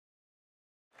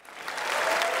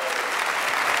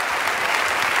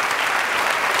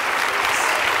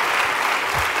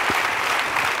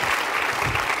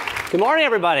Good morning,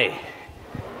 everybody.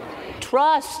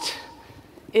 Trust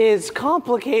is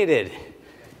complicated.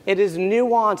 It is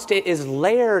nuanced. It is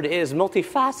layered. It is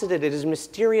multifaceted. It is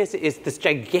mysterious. It is this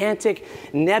gigantic,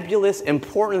 nebulous,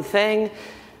 important thing.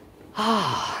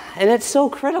 And it's so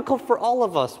critical for all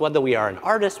of us, whether we are an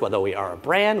artist, whether we are a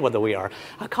brand, whether we are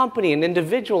a company, an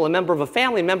individual, a member of a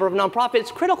family, a member of a nonprofit.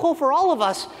 It's critical for all of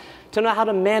us to know how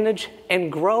to manage and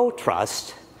grow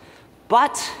trust.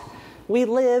 But we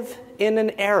live in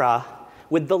an era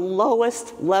with the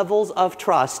lowest levels of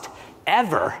trust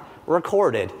ever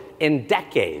recorded in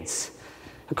decades.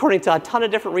 According to a ton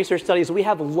of different research studies, we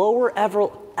have lower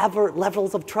ever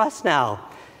levels of trust now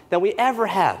than we ever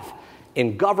have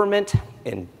in government,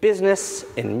 in business,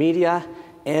 in media,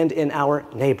 and in our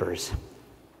neighbors.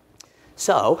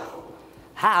 So,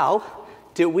 how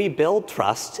do we build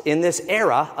trust in this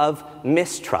era of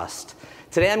mistrust?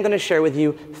 Today I'm going to share with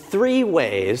you 3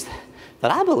 ways that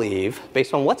I believe,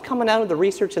 based on what's coming out of the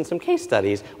research and some case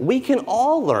studies, we can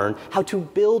all learn how to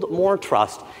build more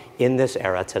trust in this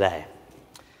era today.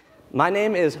 My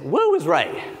name is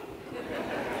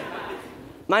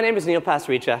My name is Neil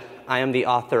Pasricha. I am the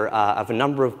author of a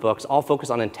number of books, all focused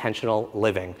on intentional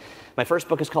living. My first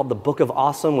book is called The Book of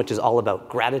Awesome, which is all about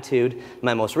gratitude.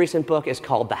 My most recent book is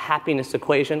called The Happiness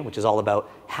Equation, which is all about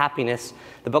happiness.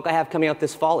 The book I have coming out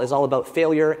this fall is all about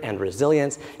failure and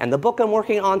resilience. And the book I'm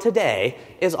working on today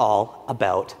is all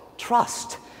about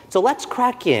trust. So let's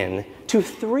crack in to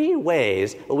 3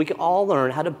 ways that we can all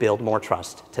learn how to build more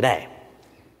trust today.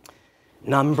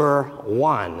 Number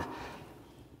 1.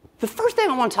 The first thing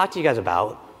I want to talk to you guys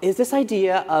about is this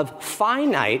idea of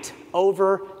finite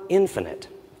over infinite.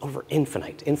 Over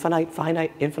infinite. Infinite,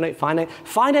 finite, infinite, finite.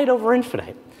 Finite over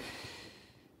infinite.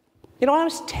 You know, when I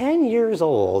was 10 years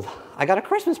old, I got a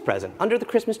Christmas present. Under the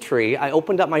Christmas tree, I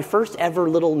opened up my first ever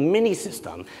little mini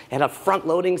system. It had a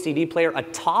front-loading CD player, a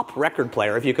top record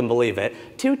player, if you can believe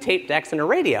it, 2 tape decks, and a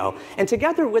radio. And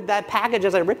together with that package,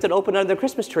 as I ripped it open under the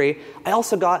Christmas tree, I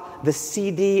also got the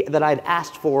CD that I'd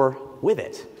asked for with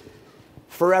it.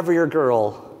 Forever Your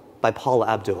Girl by Paula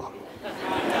Abdul.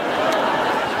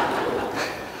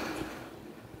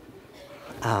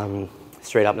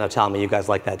 Straight up, no, tell me you guys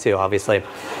like that too, obviously.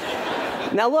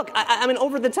 Now look, I mean,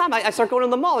 over the time, I start going to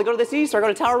the mall, I go to the CD store, I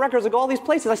go to Tower Records, I go all these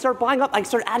places, I start buying up, I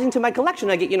start adding to my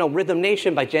collection. I get, Rhythm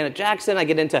Nation by Janet Jackson, I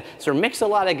get into Sir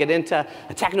Mix-a-Lot, I get into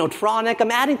Technotronic,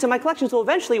 I'm adding to my collection, so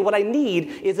eventually what I need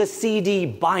is a CD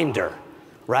binder,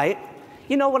 right?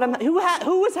 You know what who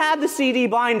has had the CD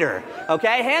binder?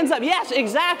 Okay, hands up. Yes,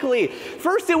 exactly.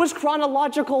 First it was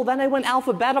chronological, then I went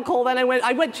alphabetical, then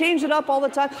I changed it up all the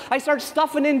time. I started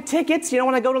stuffing in tickets,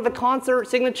 when I go to the concert,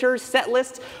 signatures, set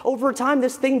lists. Over time,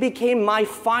 this thing became my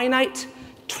finite,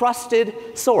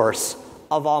 trusted source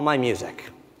of all my music.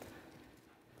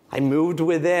 I moved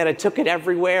with it, I took it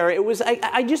everywhere.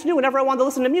 I just knew whenever I wanted to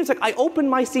listen to music, I opened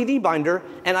my CD binder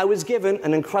and I was given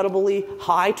an incredibly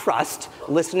high trust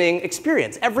listening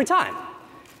experience every time.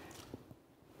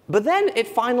 But then it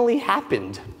finally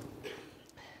happened.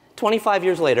 25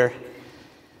 years later,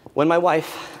 when my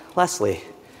wife, Leslie,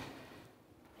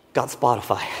 got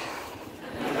Spotify.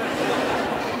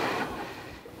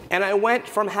 And I went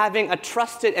from having a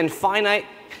trusted and finite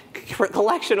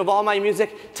collection of all my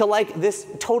music to like this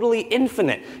totally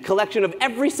infinite collection of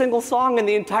every single song in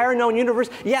the entire known universe.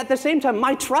 Yet at the same time,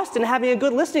 my trust in having a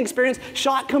good listening experience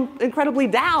shot incredibly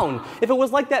down. If it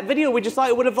was like that video we just saw,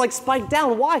 it would have spiked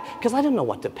down. Why? Because I didn't know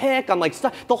what to pick. I'm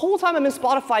stuck. The whole time I'm in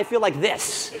Spotify, I feel like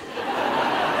this.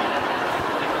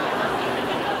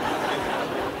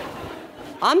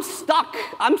 I'm stuck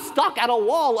at a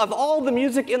wall of all the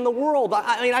music in the world.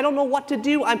 I don't know what to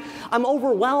do. I'm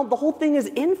overwhelmed. The whole thing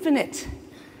is infinite.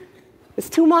 It's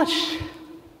too much.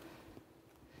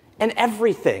 And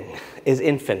everything is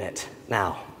infinite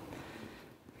now.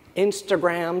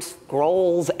 Instagram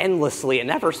scrolls endlessly. It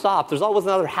never stops. There's always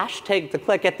another hashtag to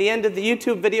click. At the end of the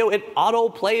YouTube video, it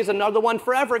auto-plays another one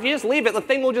forever. If you just leave it, the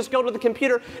thing will just go to the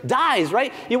computer, dies,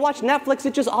 right? You watch Netflix,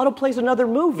 it just auto-plays another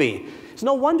movie. It's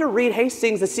no wonder Reed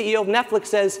Hastings, the CEO of Netflix,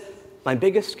 says, "My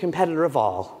biggest competitor of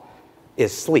all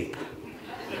is sleep."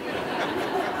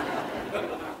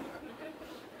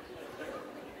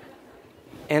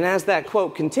 And as that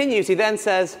quote continues, he then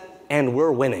says, "And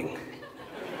we're winning."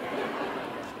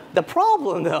 The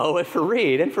problem, though, for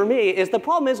Reed and for me, is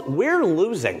we're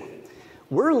losing.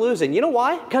 We're losing. You know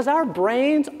why? Because our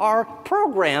brains are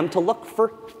programmed to look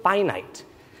for finite.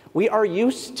 We are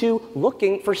used to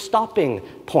looking for stopping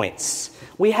points.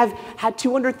 We have had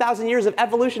 200,000 years of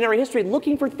evolutionary history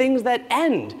looking for things that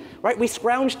end, right? We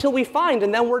scrounge till we find,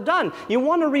 and then we're done. You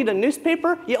want to read a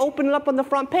newspaper? You open it up on the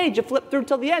front page. You flip through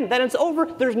till the end. Then it's over.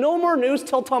 There's no more news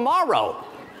till tomorrow.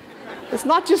 It's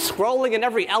not just scrolling in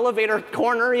every elevator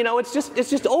corner, it's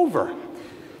just over.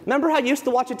 Remember how you used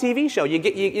to watch a TV show?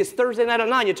 It's Thursday night at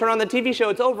 9, you turn on the TV show,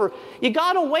 it's over. You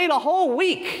gotta wait a whole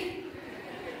week.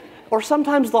 Or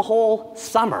sometimes the whole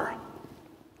summer,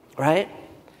 right?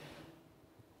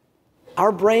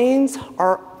 Our brains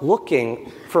are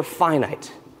looking for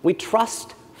finite. We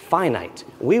trust finite.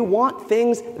 We want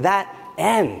things that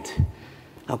end,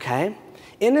 okay?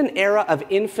 In an era of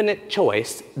infinite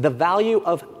choice, the value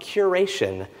of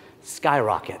curation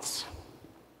skyrockets.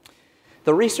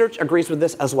 The research agrees with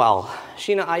this as well.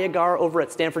 Sheena Iyengar over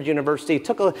at Stanford University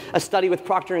took a study with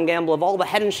Procter & Gamble of all the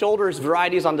Head & Shoulders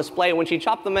varieties on display, and when she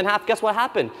chopped them in half, guess what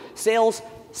happened? Sales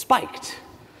spiked.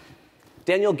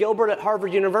 Daniel Gilbert at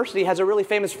Harvard University has a really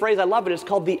famous phrase, I love it, it's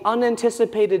called the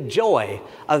unanticipated joy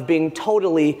of being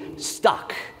totally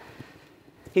stuck.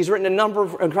 He's written a number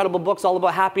of incredible books all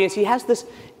about happiness. He has this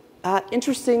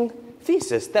interesting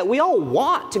thesis that we all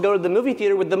want to go to the movie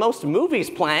theater with the most movies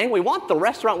playing. We want the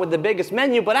restaurant with the biggest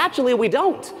menu, but actually we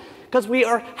don't, because we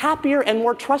are happier and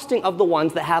more trusting of the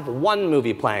ones that have one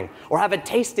movie playing or have a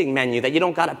tasting menu that you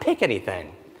don't got to pick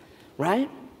anything, right?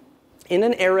 In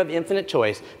an era of infinite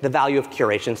choice, the value of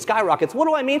curation skyrockets. What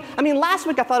do I mean? Last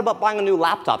week I thought about buying a new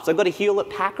laptop. So I go to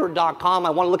hewlettpackard.com. I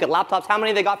want to look at laptops. How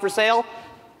many they got for sale?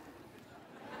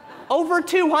 Over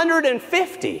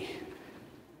 250.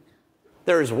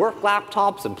 There's work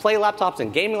laptops and play laptops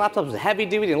and gaming laptops and heavy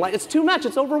duty and light. It's too much.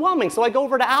 It's overwhelming. So I go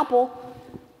over to Apple.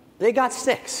 They got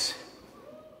 6.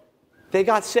 They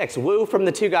got 6. Woo from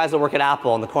the 2 guys that work at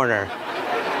Apple in the corner.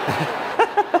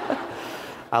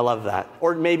 I love that.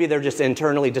 Or maybe they're just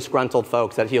internally disgruntled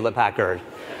folks at Hewlett-Packard.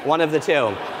 One of the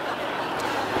two.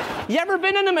 You ever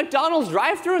been in a McDonald's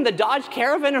drive-thru and the Dodge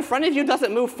Caravan in front of you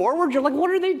doesn't move forward? You're like, what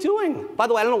are they doing? By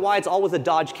the way, I don't know why it's always a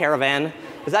Dodge Caravan.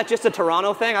 Is that just a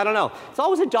Toronto thing? I don't know. It's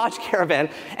always a Dodge Caravan.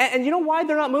 And you know why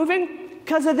they're not moving?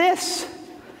 Because of this.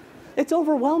 It's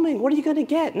overwhelming. What are you going to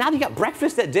get? Now you got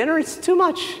breakfast at dinner. It's too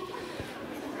much.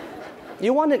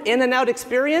 You want an In-N-Out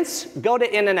experience? Go to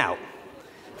In-N-Out.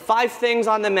 5 things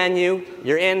on the menu.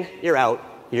 You're in, you're out,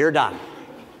 you're done.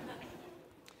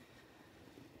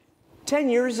 10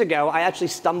 years ago, I actually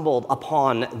stumbled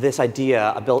upon this idea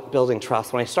of building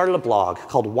trust when I started a blog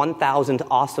called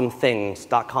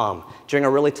 1000awesomethings.com during a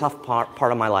really tough part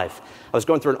of my life. I was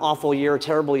going through an awful year, a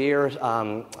terrible year,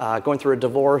 going through a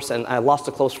divorce, and I lost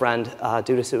a close friend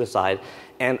due to suicide.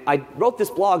 And I wrote this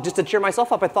blog just to cheer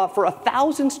myself up. I thought, for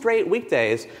 1,000 straight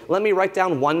weekdays, let me write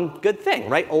down one good thing,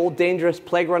 right? Old, dangerous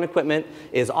playground equipment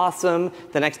is awesome.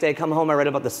 The next day I come home, I read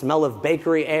about the smell of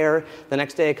bakery air. The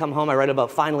next day I come home, I read about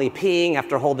finally peeing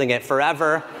after holding it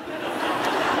forever.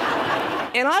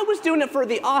 And I was doing it for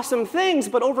the awesome things,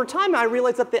 but over time I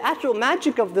realized that the actual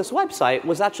magic of this website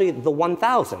was actually the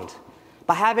 1,000.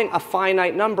 By having a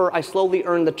finite number, I slowly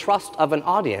earned the trust of an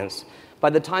audience. By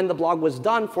the time the blog was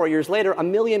done, 4 years later,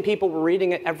 1 million people were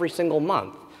reading it every single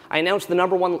month. I announced the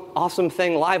 #1 awesome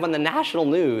thing live on the national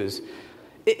news.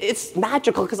 It's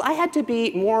magical because I had to be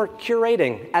more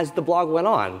curating as the blog went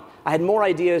on. I had more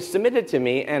ideas submitted to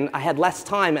me, and I had less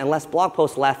time and less blog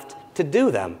posts left to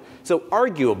do them. So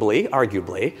arguably,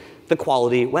 the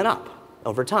quality went up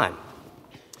over time.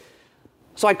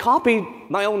 So I copied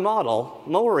my own model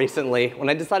more recently when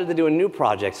I decided to do a new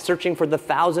project, searching for the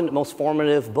 1,000 most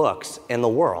formative books in the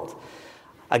world.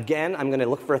 Again, I'm going to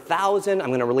look for 1,000. I'm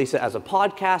going to release it as a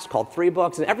podcast called 3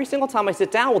 Books. And every single time I sit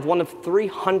down with one of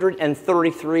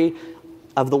 333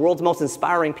 of the world's most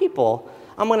inspiring people,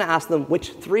 I'm going to ask them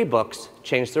which 3 books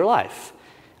changed their life.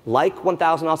 Like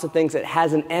 1,000 Awesome Things, it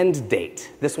has an end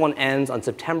date. This one ends on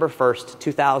September 1st,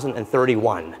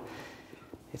 2031.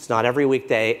 It's not every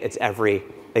weekday, it's every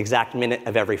exact minute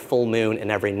of every full moon and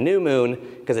every new moon,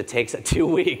 because it takes 2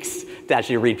 weeks to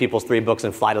actually read people's 3 books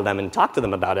and fly to them and talk to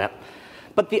them about it.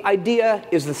 But the idea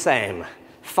is the same.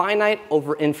 Finite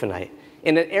over infinite.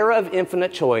 In an era of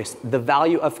infinite choice, the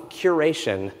value of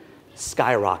curation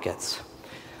skyrockets.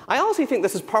 I honestly think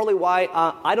this is partly why,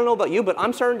 I don't know about you, but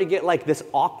I'm starting to get like this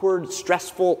awkward,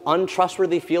 stressful,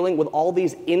 untrustworthy feeling with all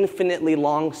these infinitely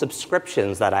long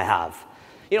subscriptions that I have.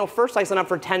 First I signed up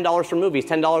for $10 for movies,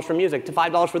 $10 for music, to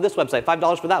 $5 for this website,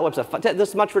 $5 for that website,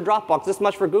 this much for Dropbox, this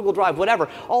much for Google Drive, whatever,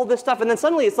 all this stuff. And then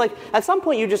suddenly it's like, at some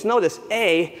point you just notice,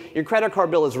 A, your credit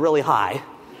card bill is really high.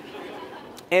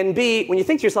 And B, when you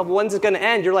think to yourself, when's it going to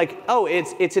end? You're like, oh,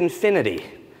 it's infinity.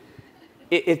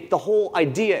 The whole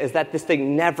idea is that this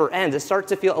thing never ends. It starts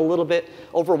to feel a little bit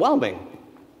overwhelming.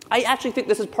 I actually think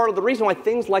this is part of the reason why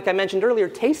things like I mentioned earlier,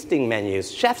 tasting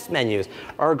menus, chef's menus,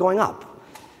 are going up.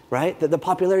 right? The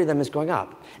popularity of them is going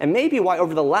up. And maybe why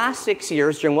over the last 6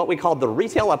 years, during what we call the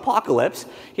retail apocalypse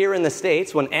here in the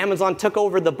States, when Amazon took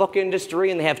over the book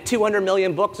industry and they have 200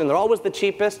 million books and they're always the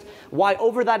cheapest, why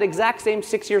over that exact same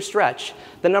 6-year stretch,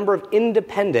 the number of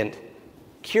independent,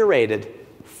 curated,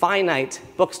 finite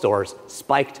bookstores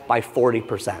spiked by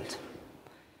 40%.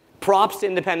 Props to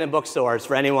independent bookstores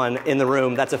for anyone in the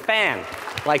room that's a fan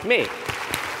like me.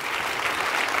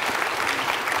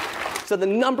 So the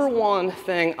number one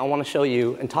thing I want to show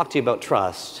you and talk to you about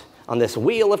trust on this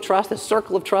wheel of trust, this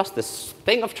circle of trust, this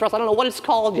thing of trust, I don't know what it's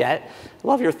called yet. I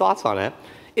love your thoughts on it.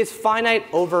 Is finite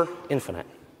over infinite.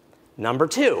 Number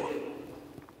 2,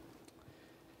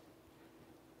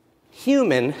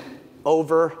 human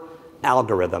over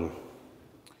algorithm.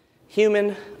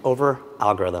 Human over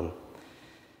algorithm.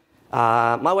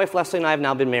 My wife Leslie and I have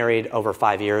now been married over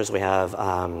 5 years. We have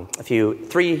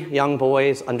 3 young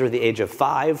boys under the age of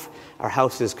 5. Our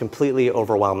house is completely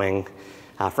overwhelming.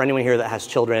 For anyone here that has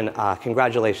children,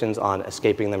 congratulations on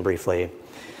escaping them briefly.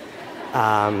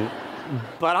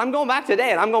 But I'm going back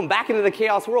today, and I'm going back into the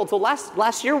chaos world. So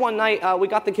last year, one night, we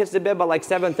got the kids to bed by like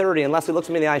 7:30, and Leslie looks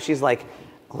me in the eye, and she's like,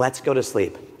 let's go to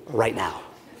sleep right now.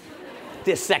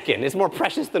 This second. It's more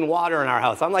precious than water in our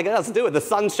house. I'm like, let's do it. The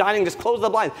sun's shining. Just close the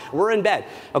blinds. We're in bed.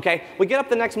 Okay? We get up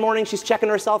the next morning. She's checking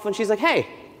herself, and she's like, hey,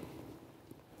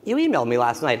 you emailed me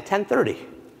last night at 10:30.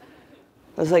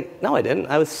 I was like, no, I didn't.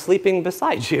 I was sleeping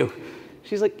beside you.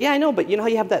 She's like, yeah, I know, but you know how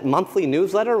you have that monthly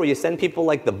newsletter where you send people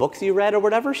like the books you read or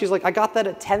whatever? She's like, I got that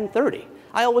at 10:30.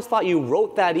 I always thought you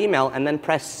wrote that email and then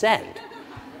pressed send.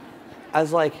 I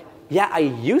was like, yeah, I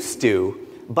used to.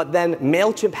 But then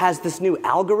MailChimp has this new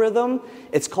algorithm.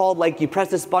 It's called, like, you press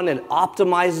this button and it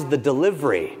optimizes the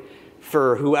delivery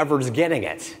for whoever's getting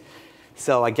it.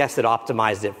 So I guess it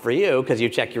optimized it for you because you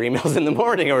check your emails in the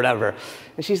morning or whatever.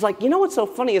 And she's like, you know what's so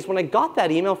funny is when I got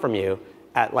that email from you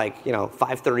at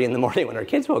 5:30 in the morning when our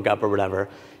kids woke up or whatever,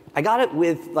 I got it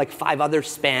with like 5 other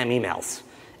spam emails.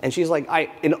 And she's like,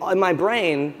 in my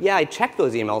brain, yeah, I check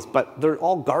those emails, but they're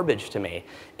all garbage to me.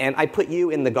 And I put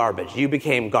you in the garbage. You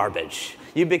became garbage.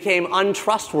 You became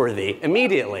untrustworthy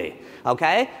immediately,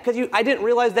 okay? Because I didn't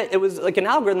realize that it was like an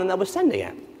algorithm that was sending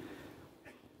it.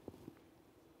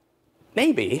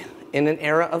 Maybe in an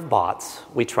era of bots,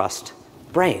 we trust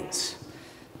brains.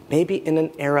 Maybe in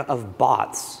an era of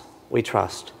bots, we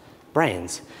trust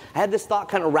brains. I had this thought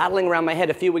kind of rattling around my head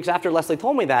a few weeks after Leslie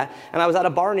told me that, and I was at a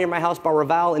bar near my house, Bar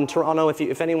Raval in Toronto.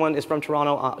 If anyone is from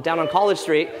Toronto, down on College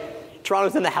Street.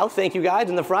 Toronto's in the house. Thank you guys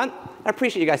in the front. I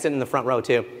appreciate you guys sitting in the front row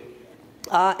too.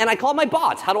 And I called my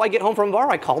bot. How do I get home from a bar?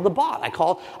 I call the bot. I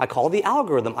call the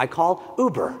algorithm. I call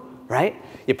Uber, right?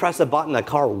 You press a button, the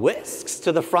car whisks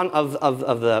to the front of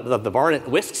the bar, and it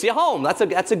whisks you home. That's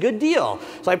a good deal.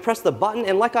 So I press the button,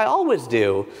 and like I always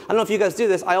do, I don't know if you guys do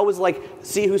this, I always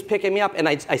see who's picking me up, and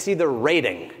I see their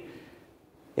rating.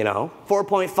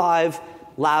 4.5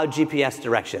 loud GPS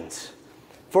directions.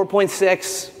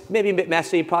 4.6, maybe a bit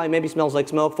messy, maybe smells like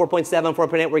smoke. 4.7,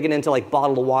 4.8, we're getting into like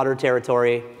bottled water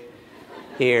territory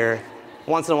here.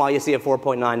 Once in a while you see a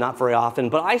 4.9, not very often.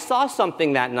 But I saw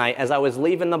something that night as I was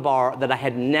leaving the bar that I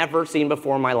had never seen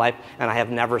before in my life, and I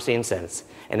have never seen since.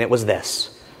 And it was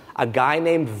this. A guy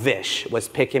named Vish was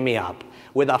picking me up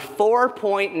with a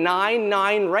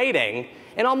 4.99 rating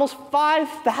and almost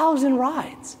 5,000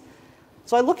 rides.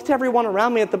 So I looked at everyone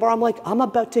around me at the bar. I'm like, I'm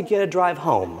about to get a drive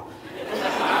home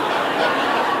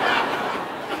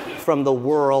from the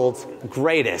world's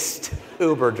greatest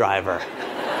Uber driver.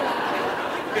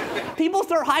 People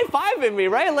start high-fiving me,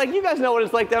 right? Like, you guys know what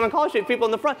it's like down on College Street, people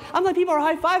in the front. I'm like, people are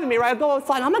high-fiving me, right? I go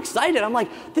outside. I'm excited. I'm like,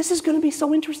 this is going to be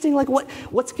so interesting. Like,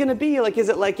 what's going to be? Like, is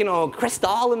it like,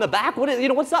 Cristal in the back?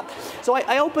 What's up? So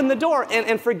I open the door,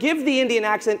 and forgive the Indian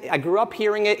accent. I grew up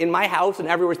hearing it in my house and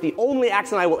everywhere. It's the only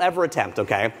accent I will ever attempt,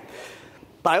 okay?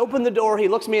 But I open the door. He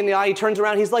looks me in the eye. He turns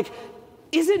around. He's like,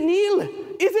 is it Neil?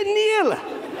 Is it Neil?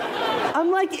 I'm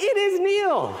like, it is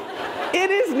Neil. It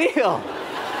is Neil.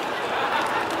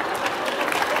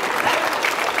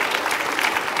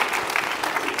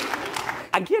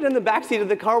 I get in the backseat of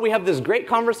the car. We have this great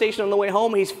conversation on the way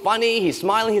home. He's funny. He's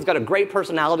smiling. He's got a great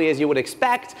personality, as you would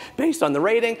expect, based on the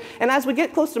rating. And as we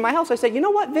get close to my house, I say, you know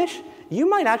what, Vish? You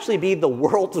might actually be the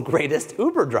world's greatest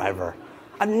Uber driver.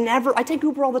 I take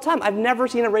Uber all the time. I've never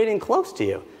seen a rating close to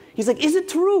you. He's like, is it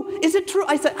true? Is it true?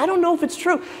 I said, I don't know if it's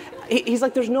true. He's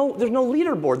like, there's no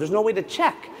leaderboard. There's no way to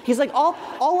check. He's like,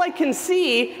 all I can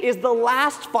see is the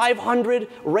last 500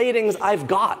 ratings I've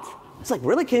got. It's like,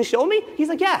 really? Can you show me? He's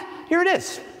like, yeah, here it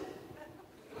is.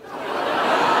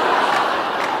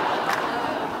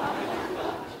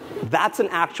 That's an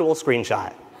actual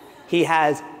screenshot. He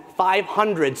has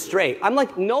 500 straight. I'm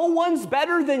like, no one's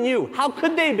better than you. How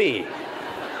could they be?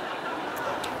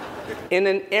 In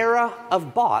an era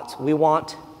of bots, we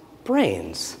want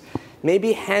brains.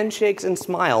 Maybe handshakes and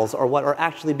smiles are what are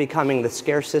actually becoming the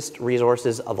scarcest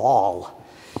resources of all.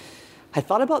 I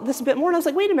thought about this a bit more, and I was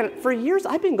like, wait a minute. For years,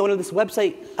 I've been going to this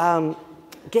website,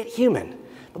 Get Human.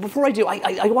 But before I do,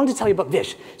 I wanted to tell you about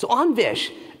Vish. So on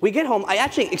Vish, we get home, I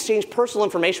actually exchange personal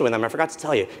information with him. I forgot to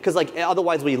tell you, because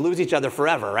otherwise we lose each other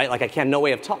forever, right? Like I can't, no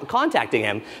way of contacting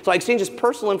him. So I exchange his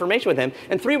personal information with him,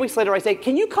 and 3 weeks later I say,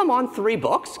 can you come on 3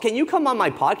 books? Can you come on my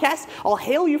podcast? I'll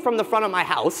hail you from the front of my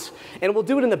house, and we'll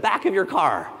do it in the back of your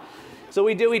car. So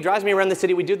we do, he drives me around the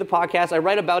city, we do the podcast, I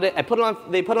write about it, they put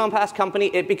it on Fast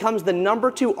Company, it becomes the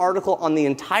 #2 article on the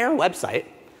entire website.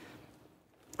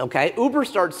 Okay, Uber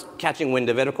starts catching wind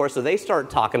of it, of course, so they start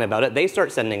talking about it. They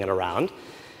start sending it around.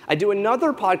 I do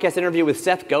another podcast interview with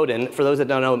Seth Godin. For those that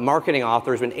don't know, marketing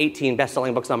author, has written 18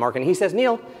 best-selling books on marketing. He says,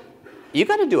 Neil, you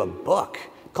got to do a book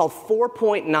called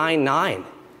 4.99,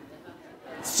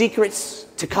 Secrets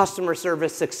to Customer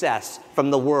Service Success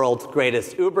from the World's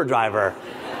Greatest Uber Driver.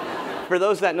 For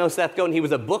those that know Seth Godin, he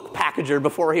was a book packager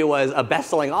before he was a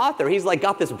best-selling author. He's like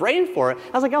got this brain for it.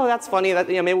 I was like, oh, that's funny.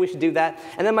 Maybe we should do that.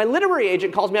 And then my literary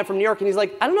agent calls me up from New York, and he's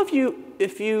like, I don't know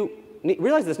if you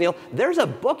realize this, Neil. There's a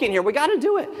book in here. We got to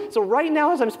do it. So right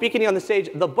now, as I'm speaking on the stage,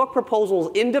 the book proposal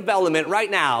is in development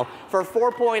right now for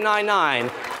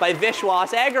 4.99 by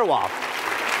Vishwas Agarwal.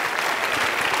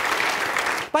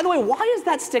 By the way, why does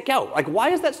that stick out? Like,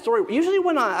 why is that story? Usually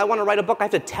when I want to write a book, I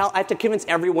have to convince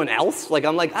everyone else. Like,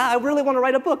 I'm like, I really want to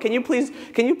write a book. Can you please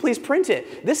print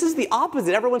it? This is the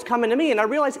opposite. Everyone's coming to me, and I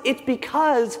realize it's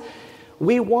because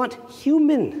we want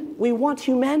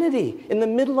humanity in the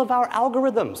middle of our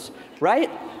algorithms, right?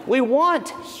 We want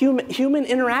human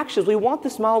interactions. We want the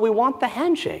smile. We want the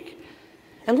handshake.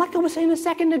 And like I was saying a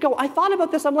second ago, I thought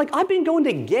about this. I'm like, I've been going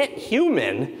to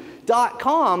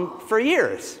gethuman.com for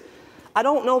years. I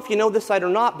don't know if you know this site or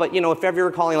not, but if ever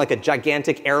you're calling like a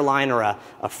gigantic airline or a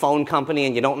phone company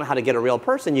and you don't know how to get a real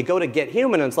person, you go to Get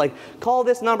Human and it's like, call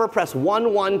this number, press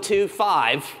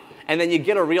 1125, and then you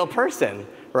get a real person,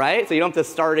 right? So you don't have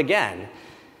to start again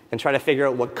and try to figure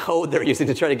out what code they're using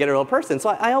to try to get a real person. So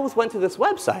I always went to this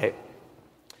website,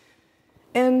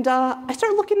 and I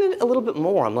started looking at it a little bit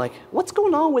more. I'm like, what's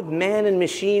going on with man and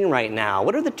machine right now?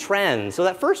 What are the trends? So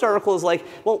that first article is like,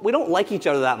 well, we don't like each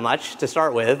other that much to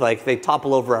start with. Like, they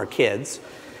topple over our kids.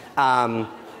 And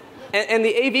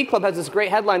the AV Club has this great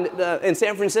headline. In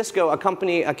San Francisco, a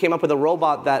company came up with a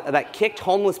robot that kicked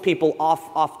homeless people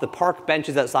off the park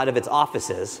benches outside of its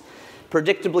offices.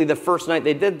 Predictably, the first night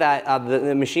they did that,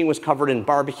 the machine was covered in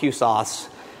barbecue sauce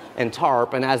and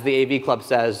tarp, and as the AV Club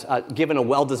says, given a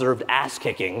well-deserved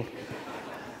ass-kicking.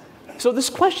 So this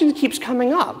question keeps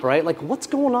coming up, right? Like, what's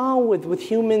going on with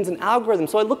humans and algorithms?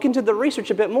 So I look into the research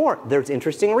a bit more. There's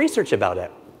interesting research about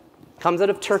it. Comes out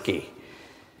of Turkey.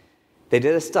 They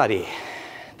did a study.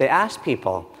 They asked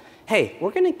people, hey,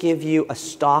 we're going to give you a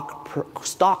stock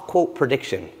quote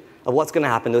prediction of what's going to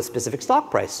happen to a specific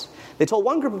stock price. They told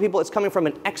one group of people it's coming from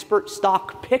an expert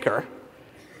stock picker.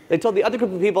 They told the other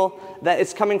group of people that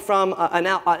it's coming from an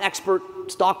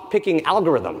expert stock picking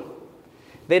algorithm.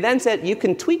 They then said, you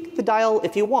can tweak the dial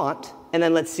if you want, and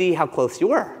then let's see how close you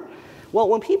were. Well,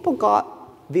 when people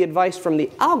got the advice from the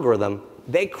algorithm,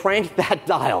 they cranked that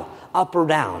dial up or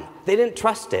down. They didn't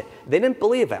trust it. They didn't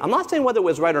believe it. I'm not saying whether it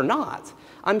was right or not.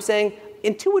 I'm saying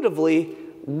intuitively,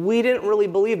 we didn't really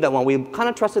believe that one. We kind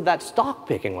of trusted that stock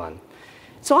picking one.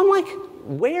 So I'm like,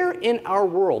 where in our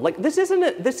world? Like, this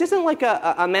isn't like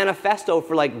a manifesto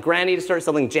for like Granny to start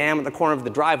selling jam at the corner of the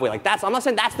driveway. Like, I'm not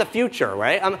saying that's the future,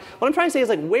 right? What I'm trying to say is,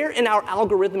 like, where in our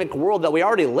algorithmic world that we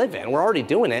already live in, we're already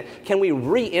doing it, can we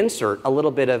reinsert a little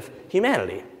bit of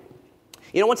humanity?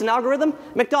 You know what's an algorithm?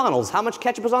 McDonald's. How much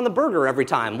ketchup is on the burger every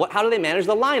time? How do they manage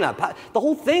the lineup? The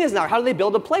whole thing is now, how do they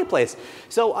build a play place?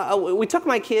 So we took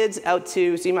my kids out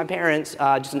to see my parents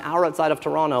just an hour outside of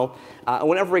Toronto.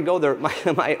 Whenever we go there,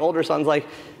 my older son's like,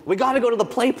 we got to go to the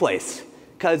play place.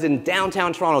 Because in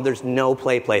downtown Toronto, there's no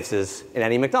play places in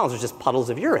any McDonald's. There's just puddles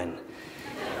of urine.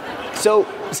 So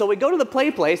we go to the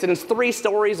play place, and it's 3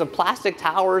 stories of plastic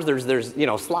towers. There's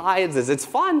slides. It's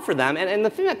fun for them. And the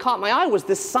thing that caught my eye was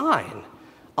this sign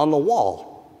on the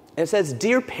wall. And it says,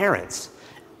 dear parents,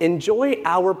 enjoy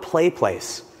our play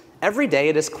place. Every day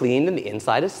it is cleaned and the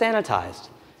inside is sanitized.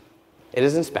 It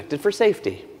is inspected for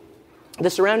safety. The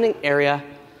surrounding area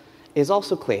is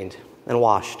also cleaned and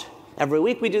washed. Every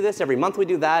week we do this, every month we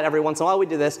do that, every once in a while we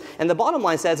do this. And the bottom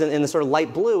line says, in the sort of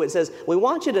light blue, it says, we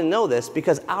want you to know this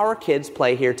because our kids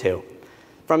play here too.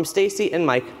 From Stacy and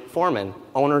Mike Foreman,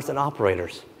 owners and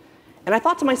operators. And I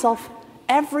thought to myself,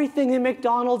 Everything in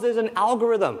McDonald's is an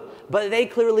algorithm, but they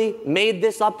clearly made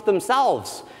this up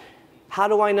themselves. How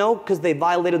do I know? Because they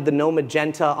violated the no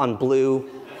magenta on blue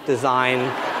design.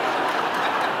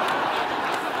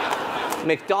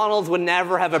 McDonald's would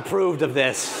never have approved of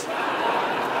this.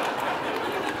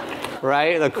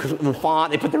 Right? The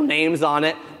font, they put their names on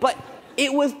it. But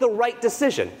it was the right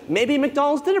decision. Maybe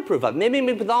McDonald's did approve of it. Maybe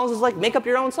McDonald's is like, make up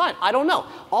your own sign. I don't know.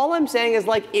 All I'm saying is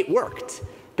like, it worked.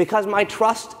 Because my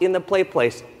trust in the play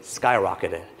place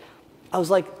skyrocketed. I was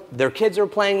like, their kids are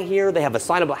playing here. They have a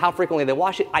sign about how frequently they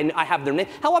wash it. I have their name.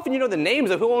 How often you know the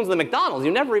names of who owns the McDonald's?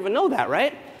 You never even know that,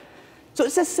 right? So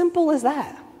it's as simple as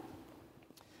that.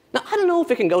 Now, I don't know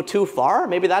if it can go too far.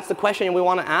 Maybe that's the question we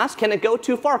want to ask. Can it go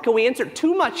too far? Can we insert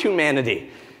too much humanity?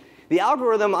 The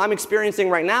algorithm I'm experiencing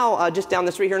right now, just down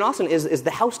the street here in Austin, is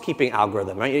the housekeeping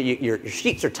algorithm. Right? Your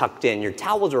sheets are tucked in, your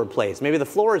towels are replaced, maybe the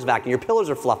floor is vacuumed, your pillows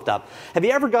are fluffed up. Have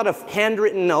you ever got a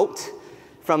handwritten note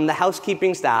from the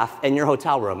housekeeping staff in your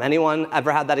hotel room? Anyone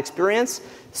ever had that experience?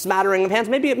 Smattering of hands,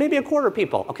 maybe a quarter of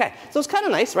people. Okay, so it's kind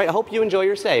of nice, right? I hope you enjoy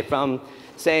your stay from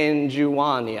San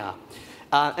Juania.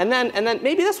 And then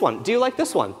maybe this one. Do you like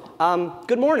this one?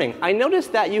 Good morning. I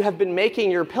noticed that you have been making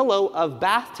your pillow of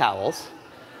bath towels.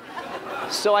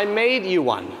 So I made you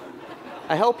one.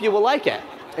 I hope you will like it.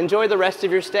 Enjoy the rest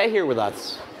of your stay here with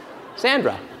us.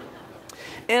 Sandra.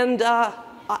 And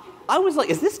I was like,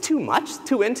 is this too much?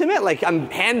 Too intimate? Like I'm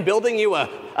hand building you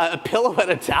a pillow out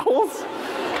of towels?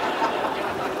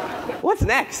 What's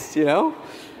next, you know?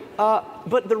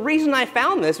 But the reason I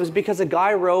found this was because a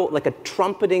guy wrote like a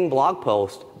trumpeting blog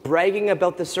post bragging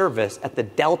about the service at the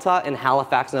Delta in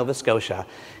Halifax, Nova Scotia.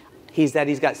 He said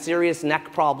he's got serious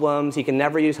neck problems. He can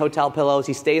never use hotel pillows.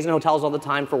 He stays in hotels all the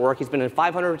time for work. He's been in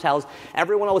 500 hotels.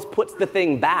 Everyone always puts the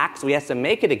thing back, so he has to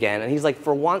make it again. And he's like,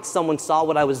 for once, someone saw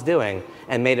what I was doing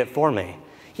and made it for me.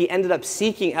 He ended up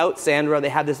seeking out Sandra. They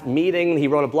had this meeting. He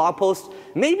wrote a blog post.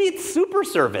 Maybe it's super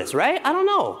service, right? I don't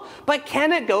know. But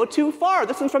can it go too far?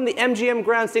 This one's from the MGM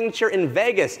Grand Signature in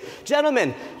Vegas.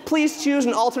 Gentlemen, please choose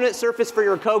an alternate surface for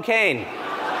your cocaine.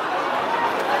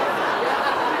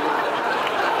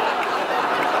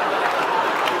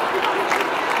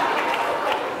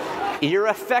 You're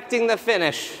affecting the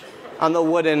finish on the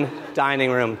wooden dining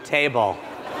room table.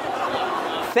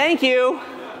 Thank you.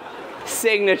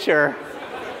 Signature.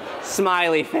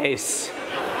 Smiley face.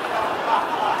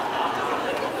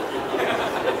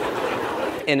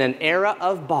 In an era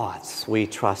of bots, we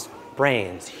trust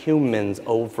brains, humans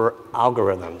over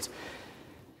algorithms.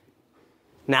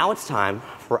 Now it's time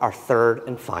for our third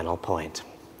and final point.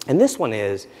 And this one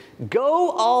is,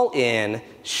 go all in,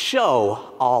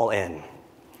 show all in.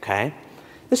 Okay?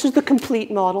 This is the complete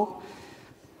model.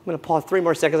 I'm going to pause 3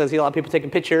 more seconds. I see a lot of people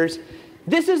taking pictures.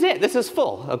 This is it. This is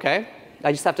full, okay?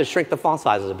 I just have to shrink the font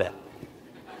sizes a bit.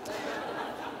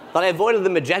 But I avoided the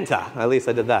magenta. At least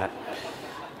I did that.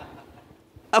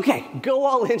 Okay, go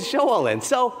all in, show all in.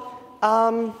 So,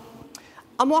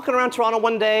 I'm walking around Toronto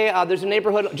one day. There's a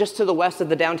neighborhood just to the west of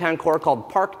the downtown core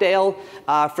called Parkdale.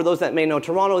 For those that may know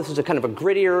Toronto, this is a kind of a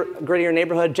grittier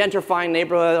neighborhood, gentrifying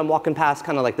neighborhood. I'm walking past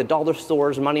kind of like the dollar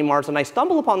stores, money marts, and I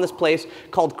stumble upon this place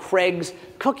called Craig's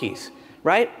Cookies,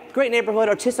 right? Great neighborhood,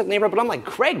 artistic neighborhood, but I'm like,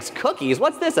 Craig's Cookies?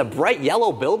 What's this, a bright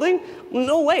yellow building?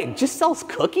 No way, just sells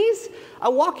cookies? I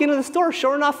walk into the store,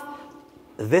 sure enough,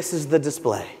 this is the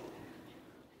display.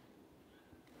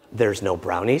 There's no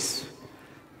brownies.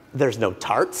 There's no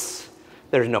tarts.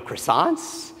 There's no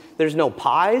croissants. There's no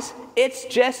pies. It's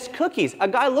just cookies. A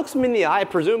guy looks me in the eye. I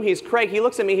presume he's Craig. He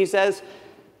looks at me. He says,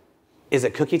 "Is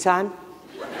it cookie time?"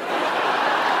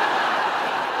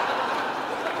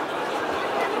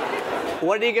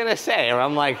 What are you going to say? Or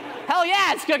I'm like, hell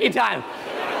yeah, it's cookie time.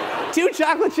 2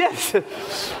 chocolate chips.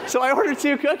 So I ordered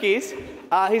 2 cookies.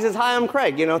 He says, "Hi, I'm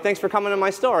Craig. You know, thanks for coming to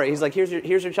my store." He's like, here's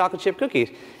your chocolate chip cookies.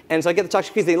 And so I get the chocolate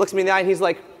cookies. And he looks me in the eye and he's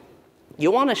like, "You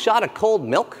want a shot of cold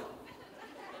milk?"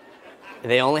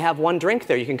 They only have 1 drink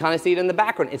there. You can kind of see it in the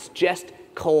background. It's just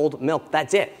cold milk.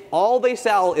 That's it. All they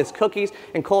sell is cookies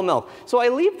and cold milk. So I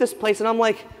leave this place and I'm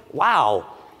like, wow,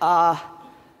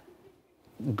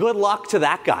 good luck to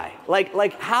that guy.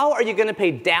 Like how are you going to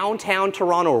pay downtown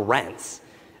Toronto rents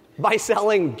by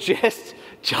selling just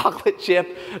chocolate chip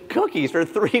cookies for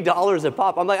 $3 a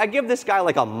pop? I'm like, I give this guy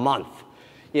like a month.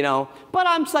 You know, but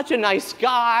I'm such a nice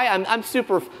guy. I'm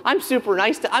super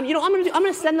nice to. I'm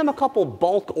gonna send them a couple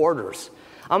bulk orders.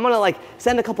 I'm gonna like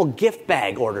send a couple gift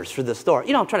bag orders for the store.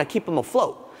 You know, I'm trying to keep them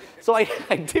afloat. So I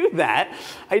do that,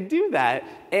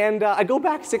 and I go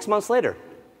back 6 months later.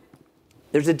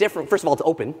 There's a different. First of all, it's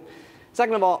open.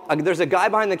 Second of all, there's a guy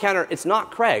behind the counter. It's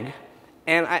not Craig,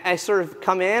 And I sort of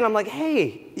come in. I'm like,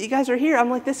 hey, you guys are here. I'm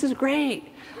like, this is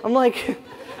great. I'm like,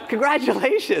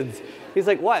 congratulations. He's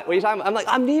like, what? What are you talking about? I'm like,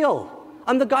 I'm Neil.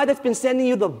 I'm the guy that's been sending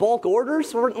you the bulk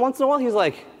orders once in a while. He's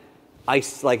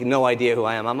like, no idea who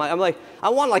I am. I'm like, I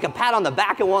want like a pat on the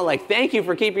back. I want like, thank you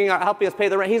for helping us pay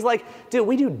the rent. He's like, dude,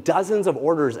 we do dozens of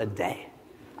orders a day.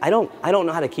 I don't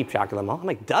know how to keep track of them all. I'm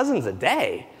like, dozens a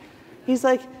day? He's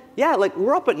like, yeah, like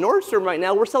we're up at Nordstrom right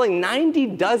now. We're selling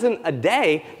 90 dozen a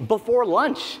day before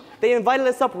lunch. They invited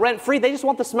us up rent-free. They just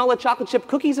want the smell of chocolate chip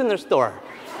cookies in their store.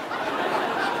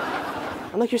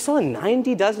 I'm like, you're selling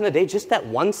 90 dozen a day just at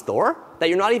one store that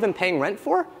you're not even paying rent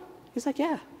for? He's like,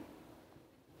 yeah.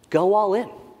 Go all in.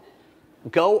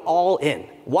 Go all in.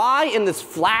 Why in this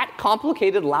flat,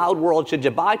 complicated, loud world should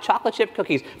you buy chocolate chip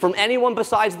cookies from anyone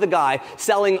besides the guy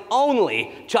selling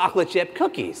only chocolate chip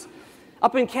cookies?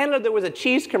 Up in Canada, there was a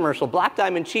cheese commercial, Black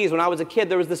Diamond Cheese. When I was a kid,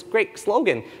 there was this great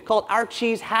slogan called, "Our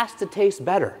cheese has to taste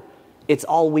better. It's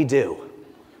all we do."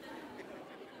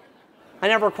 I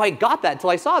never quite got that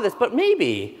until I saw this, but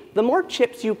maybe the more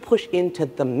chips you push into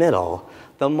the middle,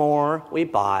 the more we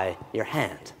buy your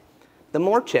hand. The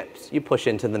more chips you push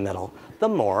into the middle, the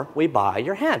more we buy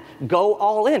your hand. Go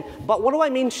all in. But what do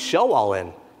I mean show all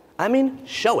in? I mean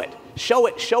show it. Show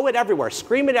it everywhere.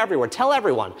 Scream it everywhere. Tell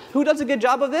everyone. Who does a good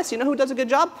job of this? You know who does a good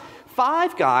job?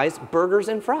 Five Guys Burgers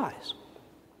and Fries.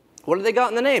 What do they got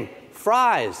in the name?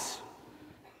 Fries.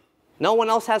 No one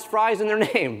else has fries in their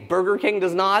name. Burger King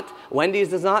does not. Wendy's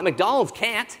does not. McDonald's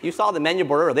can't. You saw the menu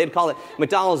board earlier. They'd call it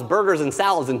McDonald's burgers and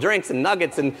salads and drinks and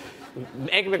nuggets and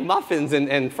Egg McMuffins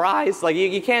and fries. Like,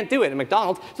 you can't do it at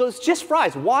McDonald's. So it's just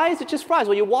fries. Why is it just fries?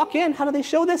 Well, you walk in. How do they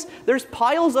show this? There's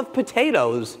piles of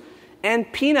potatoes and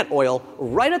peanut oil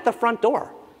right at the front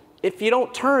door. If you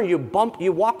don't turn, you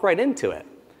walk right into it.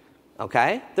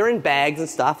 Okay? They're in bags and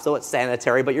stuff, so it's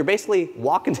sanitary, but you're basically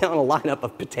walking down a lineup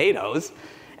of potatoes.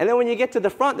 And then when you get to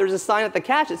the front, there's a sign at the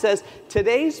cash that says,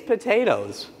 "Today's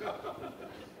potatoes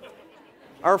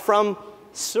are from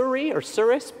Surrey or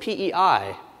Surris,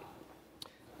 PEI,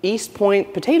 East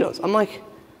Point potatoes." I'm like,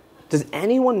 does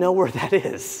anyone know where that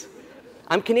is?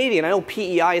 I'm Canadian. I know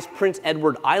PEI is Prince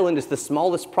Edward Island. It's the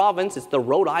smallest province. It's the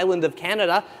Rhode Island of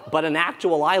Canada, but an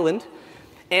actual island.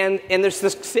 And there's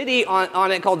this city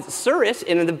on it called Surris,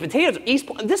 and the potatoes, East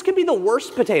Point. This could be the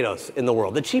worst potatoes in the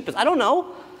world, the cheapest. I don't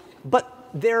know. But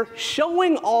they're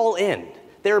showing all in.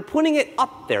 They're putting it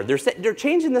up there. They're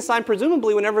changing the sign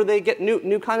presumably whenever they get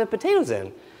new kind of potatoes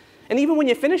in. And even when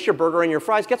you finish your burger and your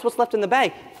fries, guess what's left in the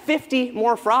bag? 50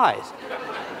 more fries.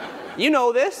 You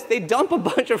know this. They dump a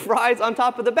bunch of fries on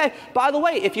top of the bag. By the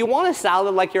way, if you want a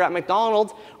salad like you're at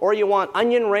McDonald's or you want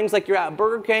onion rings like you're at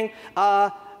Burger King,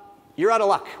 you're out of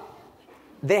luck.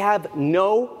 They have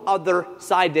no other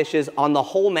side dishes on the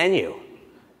whole menu.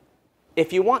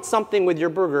 If you want something with your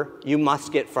burger, you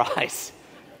must get fries.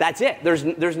 That's it.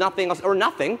 There's nothing else, or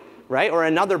nothing, right? Or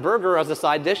another burger as a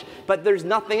side dish, but there's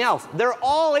nothing else. They're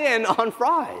all in on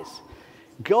fries.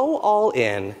 Go all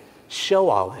in, show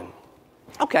all in.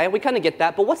 Okay, we kind of get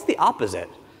that, but what's the opposite?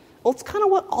 Well, it's kind of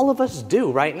what all of us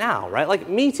do right now, right? Like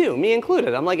me too, me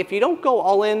included. I'm like, if you don't go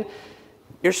all in,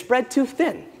 you're spread too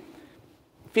thin.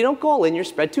 If you don't go all in, you're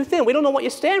spread too thin. We don't know what you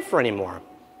stand for anymore,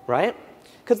 right?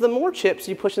 Because the more chips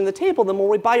you push in the table, the more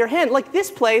we buy your hand. Like this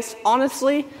place,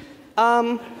 honestly,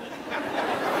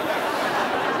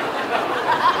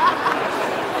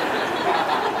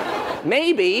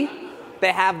 maybe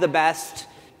they have the best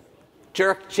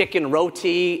jerk chicken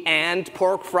roti and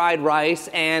pork fried rice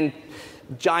and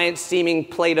giant steaming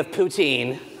plate of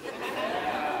poutine.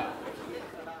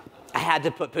 I had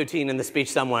to put poutine in the speech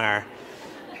somewhere.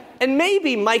 And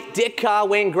maybe Mike Ditka,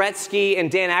 Wayne Gretzky, and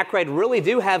Dan Aykroyd really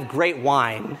do have great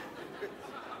wine.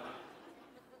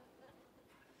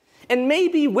 And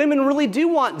maybe women really do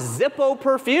want Zippo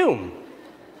perfume.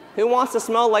 Who wants to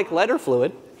smell like leather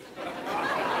fluid?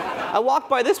 I walked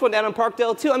by this one down in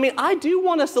Parkdale too. I mean, I do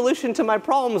want a solution to my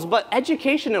problems, but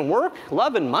education and work,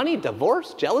 love and money,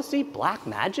 divorce, jealousy, black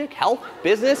magic, health,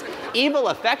 business, evil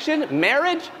affection,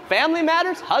 marriage, family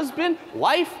matters, husband,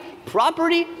 wife,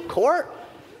 property, court,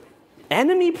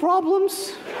 enemy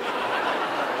problems,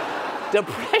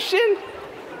 depression.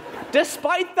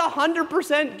 Despite the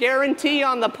 100% guarantee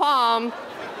on the palm,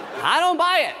 I don't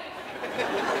buy it.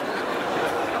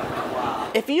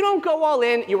 If you don't go all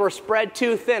in, you are spread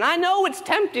too thin. I know it's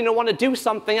tempting to want to do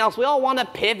something else. We all want to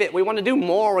pivot. We want to do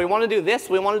more. We want to do this.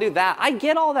 We want to do that. I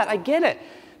get all that. I get it.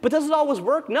 But does it always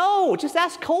work? No. Just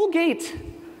ask Colgate.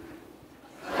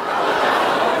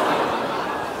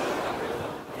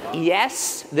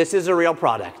 Yes, this is a real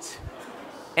product.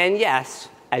 And yes,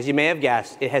 as you may have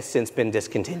guessed, it has since been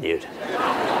discontinued.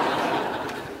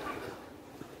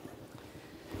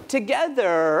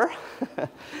 together,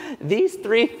 these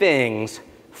three things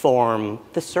form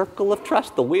the circle of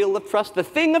trust, the wheel of trust, the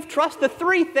thing of trust, the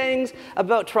three things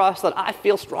about trust that I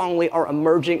feel strongly are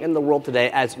emerging in the world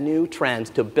today as new trends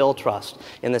to build trust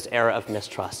in this era of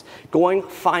mistrust. Going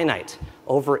finite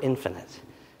over infinite.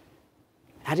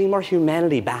 Adding more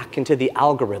humanity back into the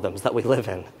algorithms that we live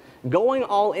in. Going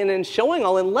all in and showing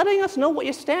all in, letting us know what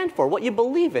you stand for, what you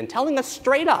believe in, telling us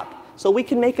straight up so we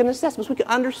can make an assessment, so we can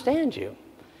understand you.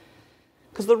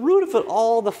 Because the root of it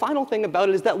all, the final thing about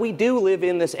it is that we do live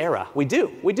in this era. We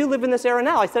do. We do live in this era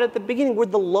now. I said at the beginning, we're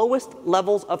the lowest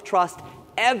levels of trust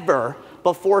ever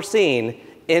before seen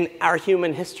in our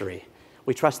human history.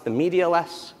 We trust the media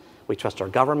less. We trust our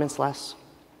governments less.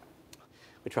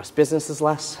 We trust businesses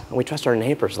less. And we trust our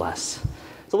neighbors less.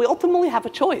 So we ultimately have a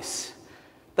choice.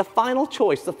 The final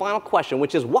choice, the final question,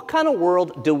 which is what kind of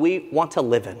world do we want to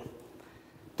live in?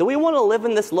 Do we want to live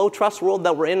in this low-trust world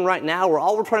that we're in right now where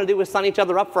all we're trying to do is sign each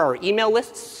other up for our email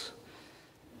lists?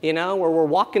 You know, where we're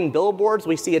walking billboards,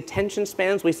 we see attention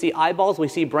spans, we see eyeballs, we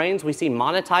see brains, we see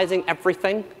monetizing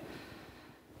everything.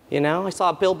 You know, I saw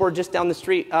a billboard just down the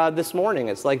street this morning.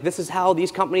 It's like, this is how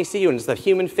these companies see you, and it's the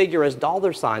human figure as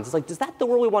dollar signs. It's like, is that the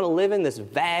world we want to live in, this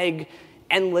vague,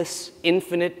 endless,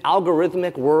 infinite,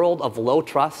 algorithmic world of low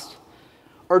trust?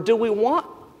 Or do we want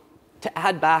to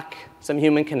add back some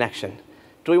human connection?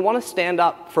 Do we want to stand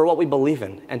up for what we believe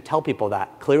in and tell people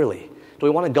that clearly? Do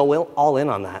we want to go all in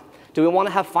on that? Do we want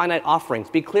to have finite offerings?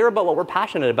 Be clear about what we're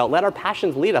passionate about. Let our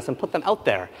passions lead us and put them out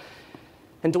there.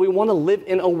 And do we want to live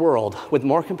in a world with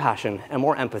more compassion and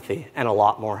more empathy and a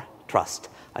lot more trust?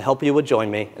 I hope you would join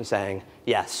me in saying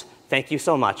yes. Thank you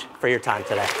so much for your time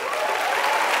today.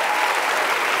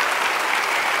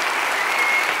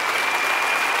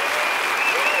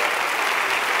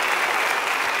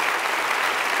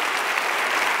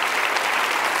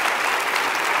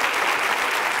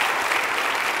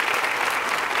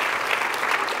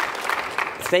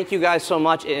 Thank you guys so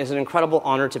much. It is an incredible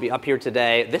honor to be up here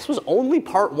today. This was only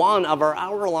part one of our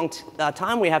hour-long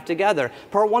time we have together.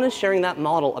 Part one is sharing that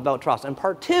model about trust. And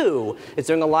part two is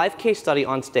doing a live case study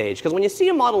on stage. Because when you see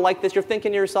a model like this, you're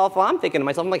thinking to yourself, well, I'm thinking to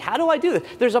myself, I'm like, how do I do this?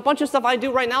 There's a bunch of stuff I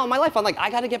do right now in my life. I'm like, I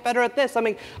got to get better at this.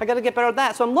 I got to get better at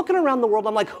that. So I'm looking around the world.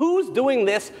 I'm like, who's doing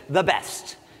this the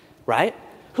best, right?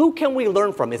 Who can we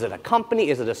learn from? Is it a company?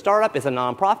 Is it a startup? Is it a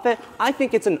nonprofit? I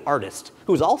think it's an artist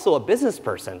who's also a business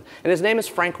person, and his name is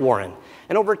Frank Warren.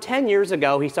 And over 10 years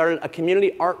ago, he started a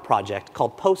community art project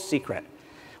called Post Secret,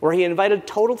 where he invited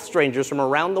total strangers from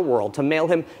around the world to mail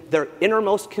him their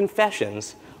innermost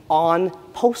confessions on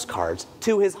postcards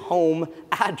to his home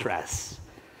address,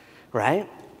 right?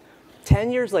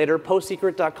 10 years later,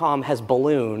 postsecret.com has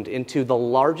ballooned into the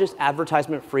largest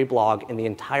advertisement-free blog in the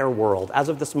entire world. As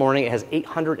of this morning, it has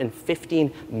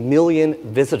 815 million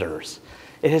visitors.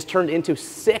 It has turned into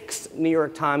 6 New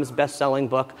York Times best-selling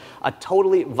book, a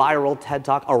totally viral TED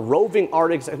Talk, a roving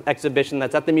art exhibition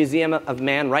that's at the Museum of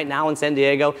Man right now in San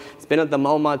Diego. It's been at the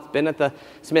MoMA. It's been at the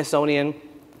Smithsonian.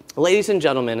 Ladies and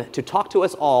gentlemen, to talk to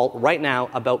us all right now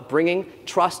about bringing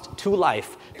trust to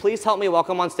life, please help me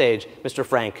welcome on stage Mr.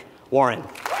 Frank Warren.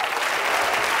 Thank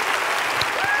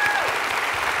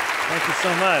you so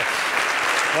much.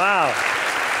 Wow.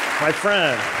 My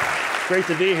friend. Great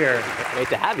to be here. Great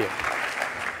to have you.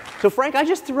 So, Frank, I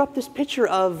just threw up this picture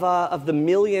of the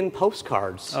million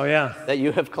postcards that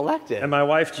you have collected. And my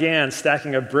wife, Jan,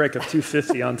 stacking a brick of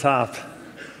 250 on top.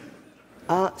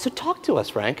 So talk to us,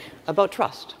 Frank, about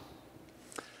trust.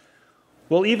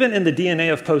 Well, even in the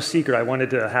DNA of Post Secret, I wanted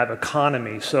to have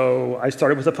economy, so I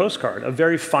started with a postcard, a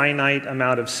very finite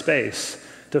amount of space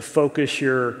to focus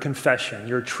your confession,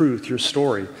 your truth, your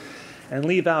story, and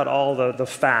leave out all the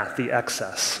fat, the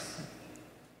excess.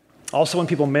 Also, when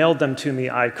people mailed them to me,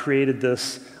 I created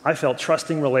this, I felt,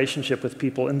 trusting relationship with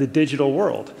people in the digital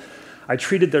world. I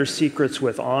treated their secrets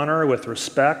with honor, with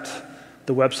respect.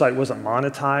 The website wasn't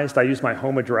monetized. I used my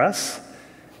home address.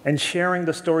 And sharing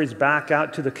the stories back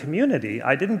out to the community,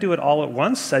 I didn't do it all at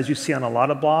once, as you see on a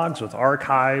lot of blogs, with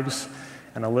archives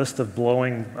and a list of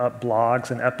blowing up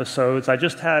blogs and episodes. I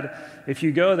just had, if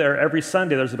you go there every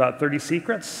Sunday, there's about 30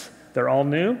 secrets. They're all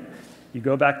new. You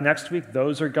go back next week,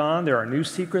 those are gone. There are new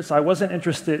secrets. I wasn't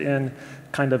interested in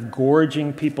kind of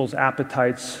gorging people's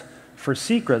appetites for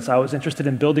secrets. I was interested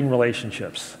in building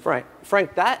relationships.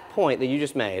 Frank, that point that you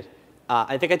just made,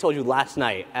 I think I told you last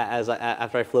night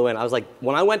after I flew in, I was like,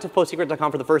 when I went to postsecret.com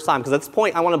for the first time, because at this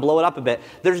point I want to blow it up a bit,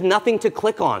 there's nothing to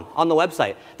click on the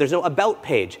website. There's no about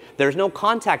page. There's no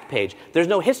contact page. There's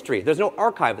no history. There's no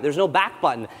archive. There's no back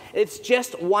button. It's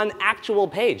just one actual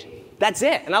page. That's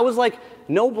it. And I was like,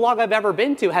 no blog I've ever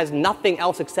been to has nothing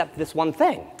else except this one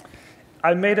thing.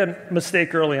 I made a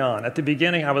mistake early on. At the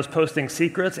beginning, I was posting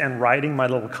secrets and writing my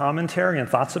little commentary and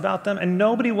thoughts about them, and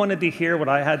nobody wanted to hear what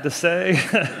I had to say.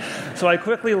 So I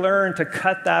quickly learned to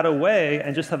cut that away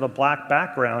and just have a black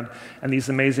background and these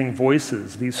amazing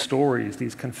voices, these stories,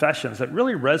 these confessions that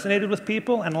really resonated with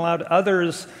people and allowed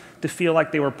others to feel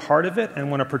like they were part of it and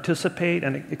want to participate,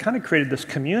 and it kind of created this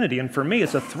community. And for me,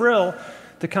 it's a thrill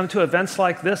to come to events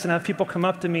like this and have people come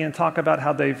up to me and talk about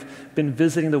how they've been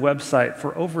visiting the website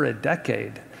for over a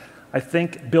decade. I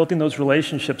think building those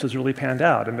relationships has really panned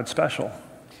out and been special.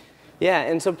 Yeah,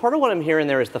 and so part of what I'm hearing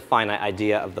there is the finite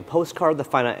idea of the postcard, the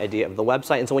finite idea of the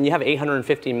website. And so when you have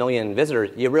 850 million visitors,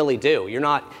 you really do. You're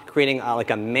not creating like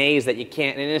a maze that you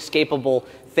can't, an inescapable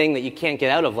thing that you can't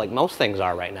get out of like most things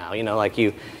are right now. You know, like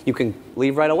you can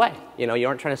leave right away. You know, you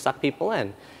aren't trying to suck people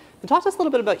in. And talk to us a little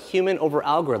bit about human over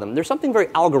algorithm. There's something very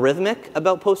algorithmic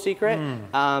about Post Secret.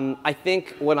 I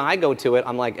think when I go to it,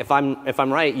 I'm like, if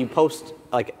I'm right, you post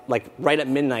like right at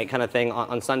midnight kind of thing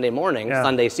on Sunday morning,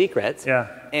 Sunday secrets. Yeah.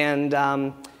 And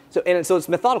so it's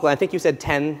methodical. I think you said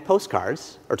 10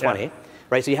 postcards or 20. Yeah.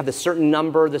 Right, so you have the certain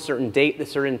number, the certain date, the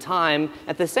certain time.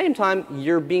 At the same time,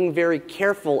 you're being very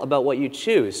careful about what you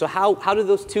choose. So how do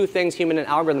those two things, human and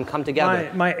algorithm, come together?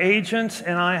 My agent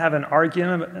and I have an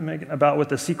argument about what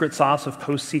the secret sauce of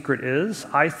Post Secret is.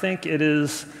 I think it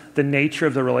is the nature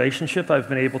of the relationship I've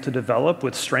been able to develop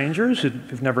with strangers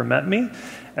who've never met me.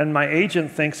 And my agent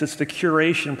thinks it's the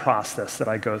curation process that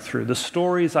I go through, the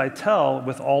stories I tell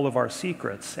with all of our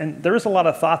secrets. And there is a lot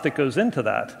of thought that goes into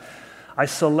that. I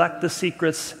select the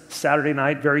secrets Saturday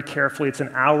night very carefully. It's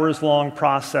an hours-long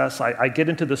process. I get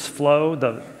into this flow.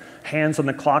 The hands on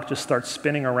the clock just start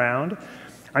spinning around.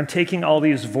 I'm taking all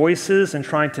these voices and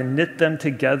trying to knit them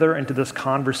together into this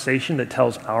conversation that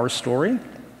tells our story.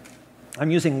 I'm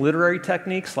using literary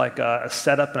techniques like a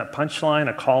setup and a punchline,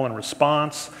 a call and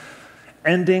response,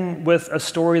 ending with a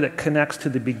story that connects to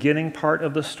the beginning part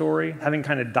of the story, having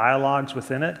kind of dialogues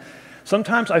within it.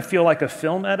 Sometimes I feel like a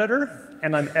film editor,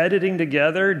 and I'm editing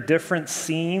together different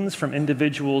scenes from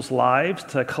individuals' lives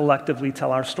to collectively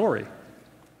tell our story.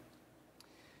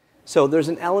 So there's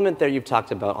an element there you've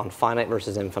talked about on finite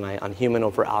versus infinite, on human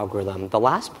over algorithm. The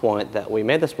last point that we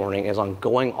made this morning is on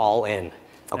going all in.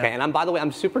 Okay, yeah. And by the way,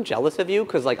 I'm super jealous of you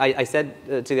because like I said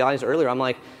to the audience earlier, I'm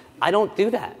like, I don't do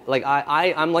that. Like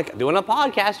I'm like doing a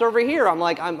podcast over here. I'm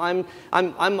like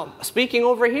I'm speaking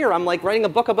over here. I'm like writing a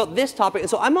book about this topic. And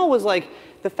so I'm always like,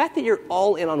 the fact that you're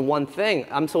all in on one thing,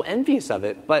 I'm so envious of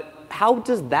it. But how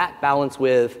does that balance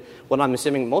with what I'm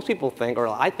assuming most people think, or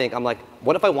I think? I'm like,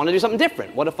 what if I want to do something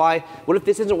different? What if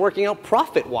this isn't working out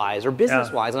profit-wise or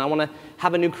business-wise, and I want to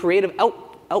have a new creative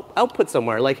output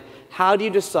somewhere? Like, how do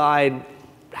you decide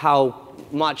how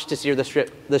much to steer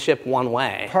the ship one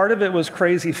way? Part of it was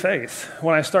crazy faith.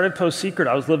 When I started Post Secret,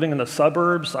 I was living in the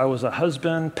suburbs. I was a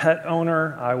husband, pet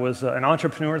owner. I was an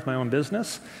entrepreneur with my own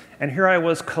business. And here I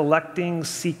was collecting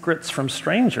secrets from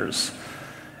strangers.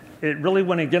 It really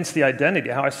went against the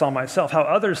identity, how I saw myself, how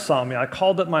others saw me. I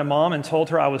called up my mom and told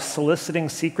her I was soliciting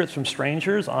secrets from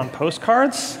strangers on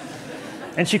postcards.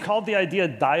 And she called the idea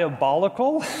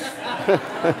diabolical.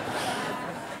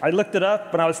 I looked it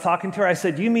up when I was talking to her. I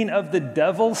said, "You mean of the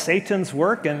devil, Satan's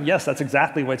work?" And yes, that's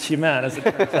exactly what she meant, as it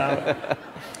turns out.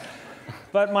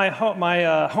 But my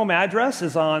home address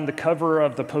is on the cover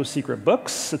of the Post Secret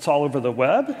books. It's all over the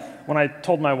web. When I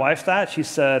told my wife that, she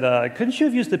said, "Couldn't you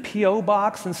have used the P.O.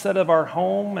 box instead of our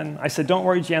home?" And I said, "Don't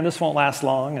worry, Jan, this won't last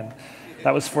long." And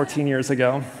that was 14 years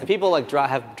ago. And people like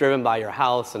have driven by your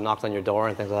house and knocked on your door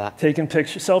and things like that. Taking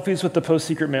pictures, selfies with the Post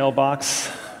Secret mailbox,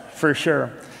 for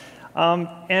sure.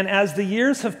 And as the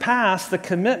years have passed, the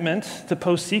commitment to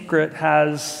Post Secret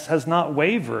has not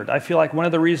wavered. I feel like one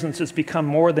of the reasons it's become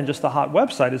more than just a hot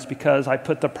website is because I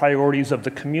put the priorities of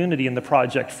the community and the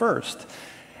project first.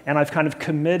 And I've kind of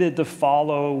committed to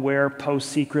follow where Post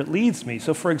Secret leads me.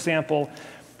 So for example,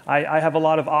 I have a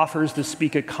lot of offers to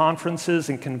speak at conferences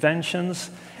and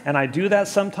conventions, and I do that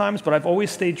sometimes, but I've always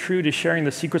stayed true to sharing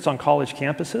the secrets on college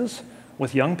campuses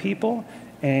with young people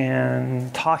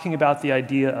and talking about the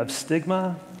idea of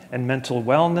stigma and mental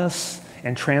wellness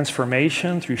and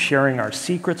transformation through sharing our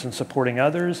secrets and supporting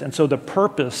others. And so the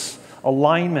purpose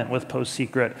alignment with Post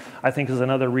Secret, I think, is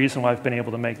another reason why I've been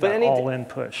able to make that all-in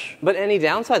push. But any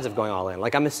downsides of going all in?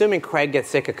 Like, I'm assuming Craig gets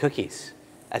sick of cookies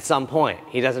at some point.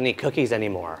 He doesn't eat cookies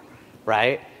anymore,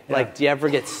 right? Yeah. Like, do you ever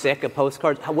get sick of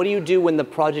postcards? What do you do when the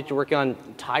project you're working on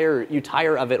you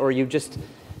tire of it, or you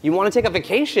want to take a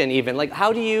vacation even? Like,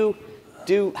 how do you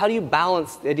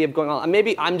balance the idea of going on?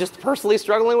 Maybe I'm just personally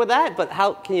struggling with that, but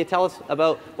how can you tell us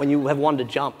about when you have wanted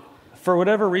to jump? For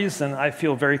whatever reason, I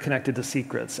feel very connected to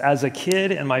secrets. As a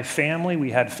kid in my family,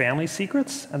 we had family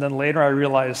secrets, and then later I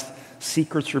realized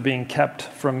secrets were being kept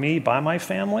from me by my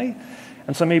family.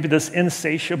 And so maybe this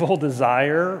insatiable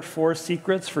desire for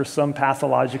secrets for some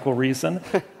pathological reason.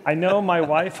 I know my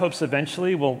wife hopes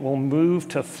eventually we'll move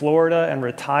to Florida and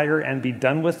retire and be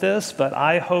done with this, but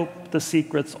I hope the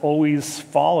secrets always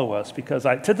follow us, because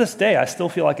to this day, I still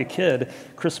feel like a kid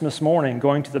Christmas morning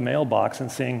going to the mailbox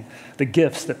and seeing the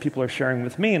gifts that people are sharing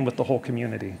with me and with the whole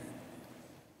community.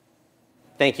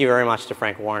 Thank you very much to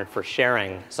Frank Warren for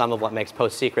sharing some of what makes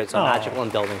Post Secret so magical in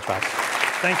building trust.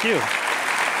 Thank you.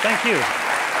 Thank you.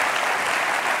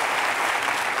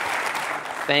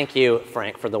 Thank you,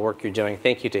 Frank, for the work you're doing.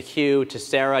 Thank you to Hugh, to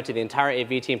Sarah, to the entire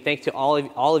AV team. Thanks to all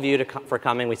of you for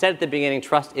coming. We said at the beginning,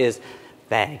 trust is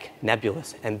vague,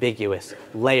 nebulous, ambiguous,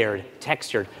 layered,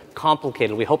 textured,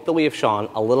 complicated. We hope that we have shone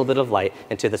a little bit of light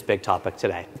into this big topic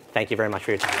today. Thank you very much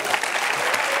for your time.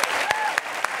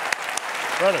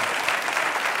 Brother.